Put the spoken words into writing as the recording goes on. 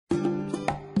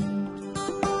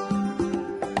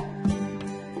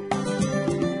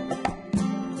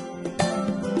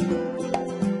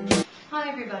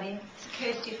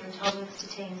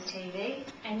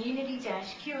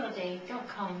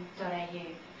community-qld.com.au.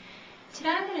 Today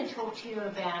I'm going to talk to you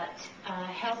about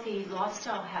healthy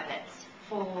lifestyle habits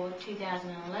for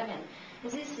 2011,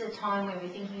 as this is a time where we're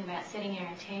thinking about setting our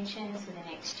intentions for the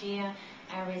next year,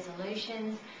 our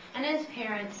resolutions, and as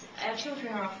parents, our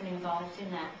children are often involved in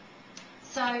that.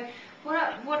 So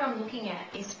what I'm looking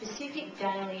at is specific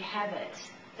daily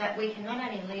habits that we can not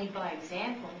only lead by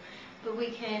example, but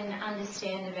we can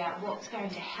understand about what's going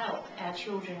to help our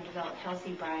children develop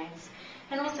healthy brains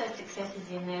and also successes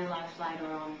in their life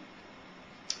later on.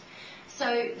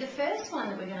 So the first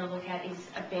one that we're going to look at is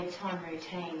a bedtime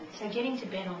routine. So getting to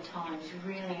bed on time is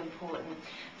really important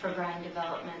for brain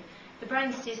development. The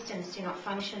brain systems do not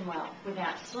function well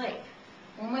without sleep.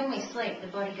 And when we sleep, the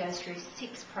body goes through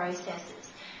 6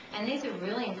 processes. And these are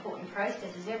really important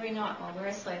processes. Every night while we're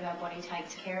asleep, our body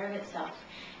takes care of itself.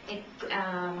 It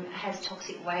has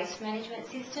toxic waste management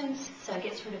systems, so it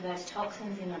gets rid of those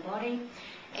toxins in the body.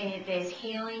 There's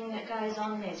healing that goes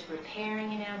on, there's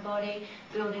repairing in our body,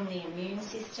 building the immune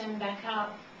system back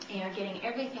up, getting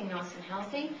everything nice and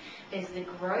healthy. There's the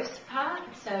growth part,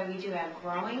 so we do our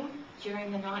growing during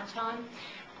the night time.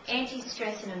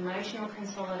 Anti-stress and emotional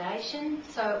consolidation,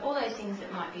 so all those things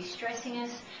that might be stressing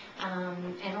us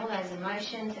and all those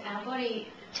emotions, our body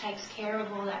takes care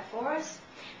of all that for us.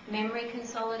 Memory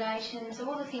consolidation, so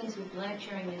all the things we've learnt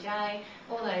during the day,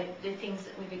 all the things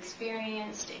that we've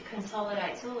experienced, it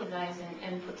consolidates all of those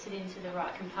and puts it into the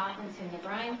right compartments in the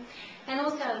brain. And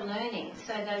also learning,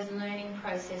 so those learning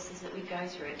processes that we go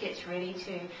through, it gets ready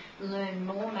to learn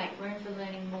more, make room for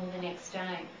learning more the next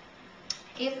day.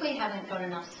 If we haven't got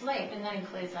enough sleep, and that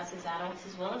includes us as adults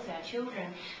as well as our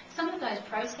children, some of those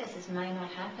processes may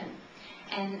not happen,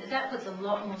 and that puts a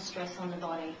lot more stress on the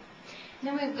body.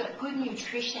 Then we've got good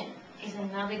nutrition is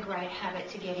another great habit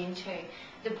to get into.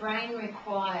 The brain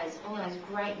requires all those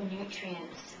great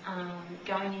nutrients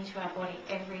going into our body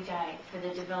every day for the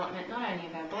development not only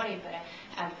of our body but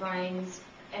our brains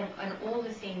and all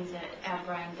the things that our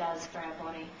brain does for our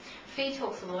body. Fee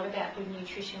talks a lot about good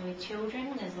nutrition with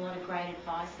children. There's a lot of great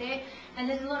advice there, and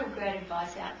there's a lot of great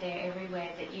advice out there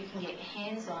everywhere that you can get your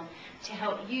hands on to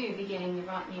help you be getting the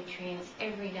right nutrients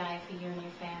every day for you and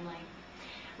your family.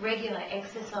 Regular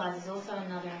exercise is also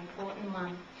another important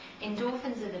one.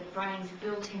 Endorphins are the brain's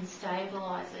built-in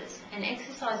stabilisers, and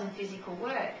exercise and physical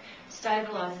work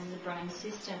stabilises the brain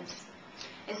systems,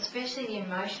 especially the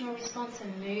emotional response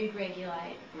and mood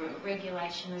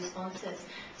regulation responses.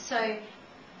 So,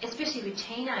 especially with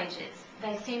teenagers,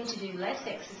 they seem to do less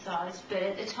exercise, but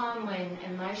at the time when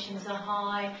emotions are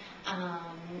high,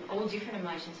 all different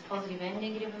emotions, positive and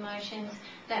negative emotions,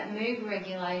 that mood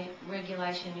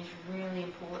regulation is really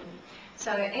important.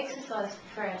 So exercise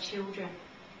for our children.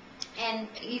 And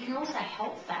you can also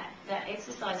help that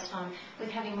exercise time with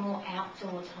having more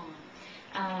outdoor time.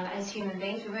 As human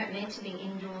beings, we weren't meant to be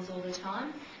indoors all the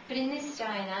time, but in this day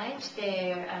and age,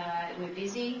 we're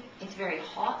busy, it's very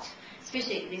hot,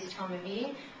 especially at this time of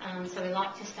year, so we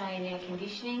like to stay in air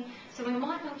conditioning, so we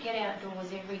might not get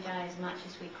outdoors every day as much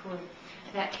as we could.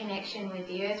 That connection with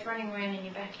the earth, running around in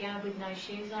your backyard with no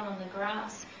shoes on the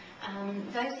grass,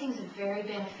 those things are very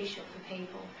beneficial for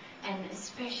people, and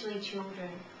especially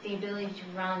children. The ability to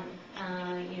run,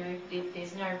 if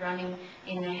there's no running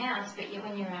in the house, but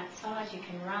when you're outside you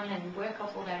can run and work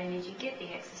off all that energy, get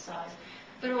the exercise,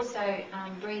 but also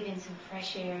breathe in some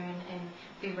fresh air and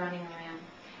be running around.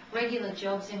 Regular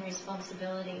jobs and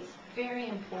responsibilities, very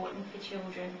important for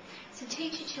children. So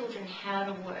teach your children how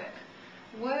to work.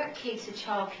 Work keeps a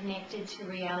child connected to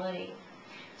reality,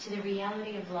 to the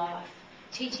reality of life.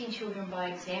 Teaching children by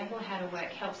example how to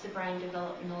work helps the brain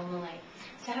develop normally.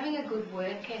 So having a good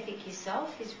work ethic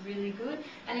yourself is really good,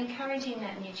 and encouraging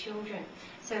that in your children.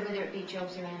 So whether it be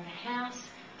jobs around the house,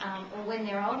 or when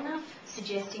they're old enough,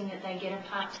 suggesting that they get a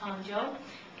part-time job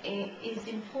is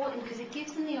important because it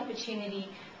gives them the opportunity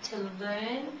to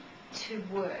learn to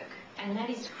work, and that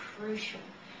is crucial.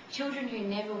 Children who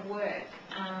never work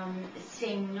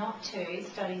seem not to,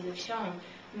 studies have shown,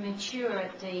 mature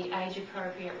at the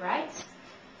age-appropriate rates,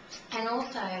 and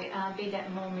also be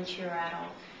that more mature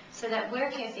adult. So that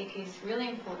work ethic is really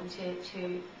important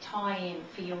to tie in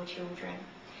for your children.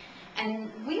 And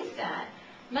with that,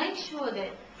 make sure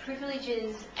that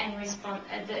privileges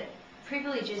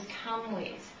come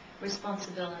with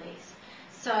responsibilities.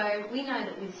 So we know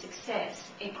that with success,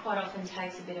 it quite often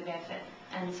takes a bit of effort,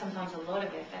 and sometimes a lot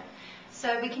of effort.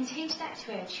 So we can teach that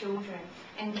to our children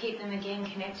and keep them again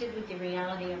connected with the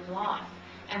reality of life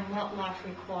and what life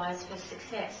requires for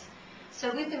success. So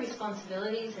with the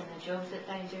responsibilities and the jobs that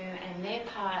they do and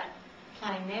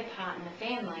playing their part in the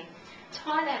family,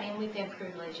 tie that in with their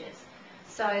privileges.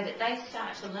 so that they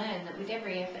start to learn that with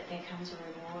every effort there comes a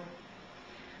reward.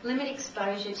 Limit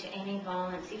exposure to any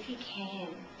violence if you can.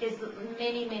 There's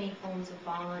many, many forms of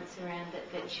violence around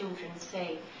that children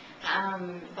see.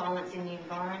 Violence in the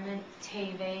environment,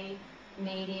 TV,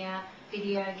 media,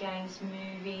 video games,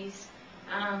 movies,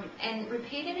 and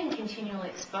repeated and continual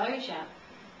exposure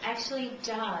actually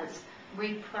does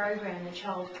reprogram the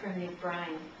child's primitive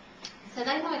brain. So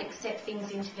they might accept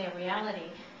things into their reality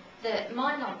that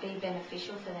might not be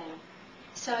beneficial for them.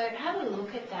 So have a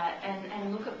look at that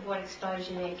and look at what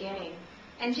exposure they're getting,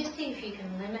 and just see if you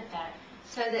can limit that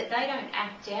so that they don't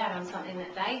act out on something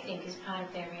that they think is part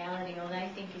of their reality or they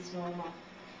think is normal.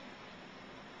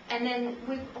 And then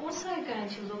we're also going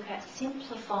to look at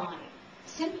simplifying.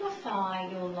 Simplify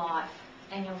your life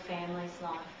and your family's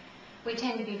life. We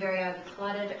tend to be very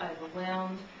overcluttered,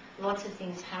 overwhelmed, lots of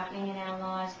things happening in our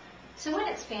lives. So when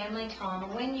it's family time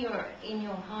or when you're in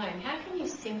your home, how can you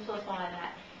simplify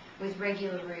that with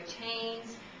regular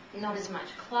routines, not as much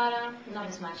clutter, not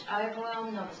as much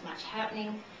overwhelm, not as much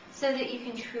happening, so that you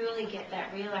can truly get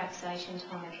that relaxation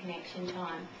time and connection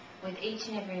time with each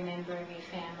and every member of your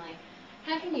family?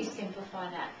 How can you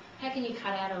simplify that? How can you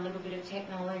cut out a little bit of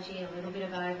technology, a little bit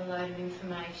of overload of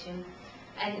information,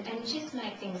 and just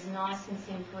make things nice and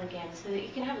simple again so that you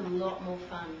can have a lot more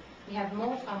fun? You have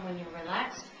more fun when you're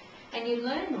relaxed, and you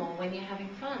learn more when you're having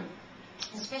fun.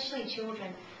 Especially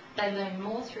children, they learn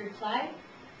more through play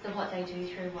than what they do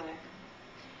through work.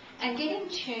 And get in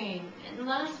tune. And the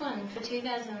last one for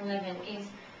 2011 is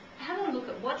have a look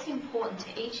at what's important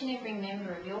to each and every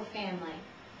member of your family.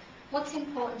 What's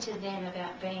important to them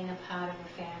about being a part of a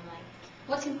family?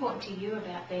 What's important to you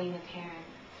about being a parent?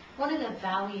 What are the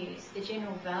values, the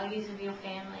general values of your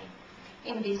family?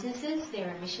 In businesses, there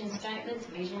are mission statements,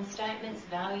 vision statements,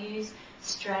 values,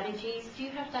 strategies. Do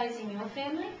you have those in your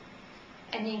family?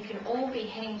 And you can all be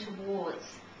heading towards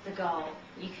the goal.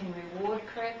 You can reward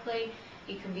correctly.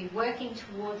 You can be working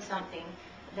towards something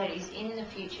that is in the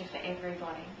future for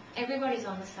everybody. Everybody's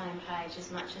on the same page as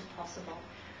much as possible.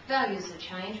 Values have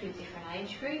changed with different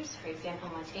age groups. For example,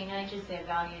 my teenagers, their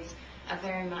values are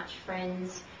very much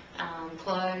friends,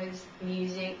 clothes,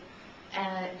 music,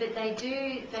 but they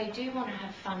do want to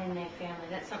have fun in their family.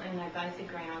 That's something they both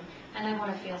agree on, and they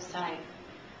want to feel safe.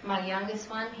 My youngest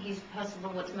one,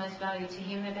 what's most valued to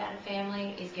him about a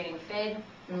family is getting fed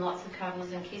and lots of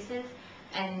cuddles and kisses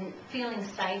and feeling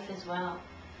safe as well.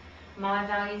 My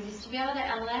values is to be able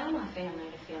to allow my family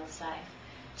to feel safe,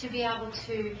 to be able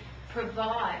to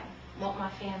provide what my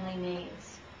family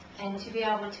needs, and to be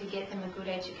able to get them a good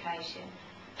education,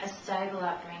 a stable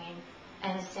upbringing,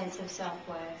 and a sense of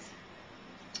self-worth.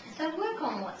 So work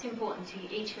on what's important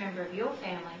to each member of your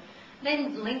family,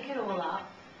 then link it all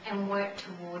up and work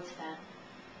towards that.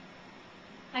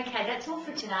 Okay, that's all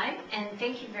for today, and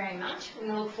thank you very much.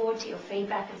 We look forward to your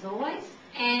feedback as always,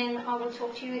 and I will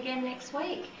talk to you again next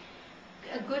week.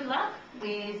 Good luck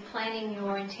with planning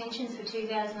your intentions for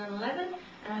 2011,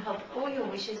 and I hope all your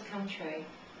wishes come true.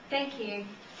 Thank you.